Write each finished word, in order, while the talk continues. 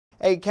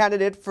A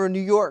candidate for New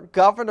York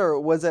governor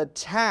was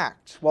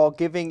attacked while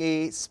giving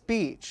a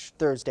speech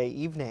Thursday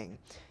evening.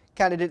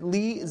 Candidate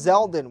Lee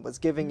Zeldin was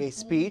giving a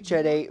speech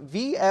at a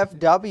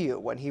VFW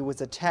when he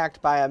was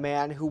attacked by a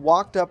man who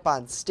walked up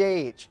on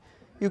stage.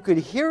 You could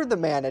hear the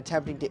man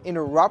attempting to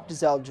interrupt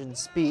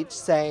Zeldin's speech,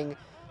 saying,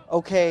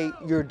 "Okay,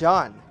 you're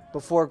done,"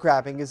 before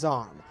grabbing his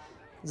arm.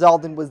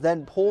 Zeldin was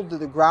then pulled to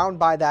the ground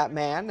by that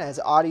man as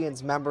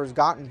audience members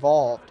got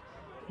involved.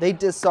 They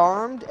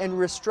disarmed and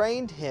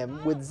restrained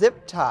him with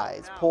zip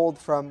ties pulled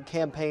from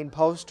campaign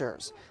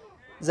posters.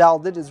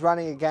 Zeldin is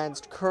running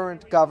against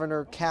current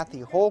Governor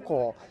Kathy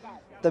Hochul.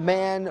 The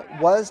man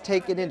was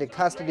taken into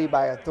custody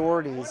by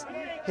authorities.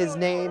 His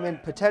name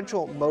and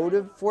potential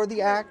motive for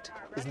the act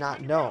is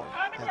not known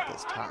at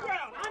this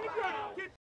time.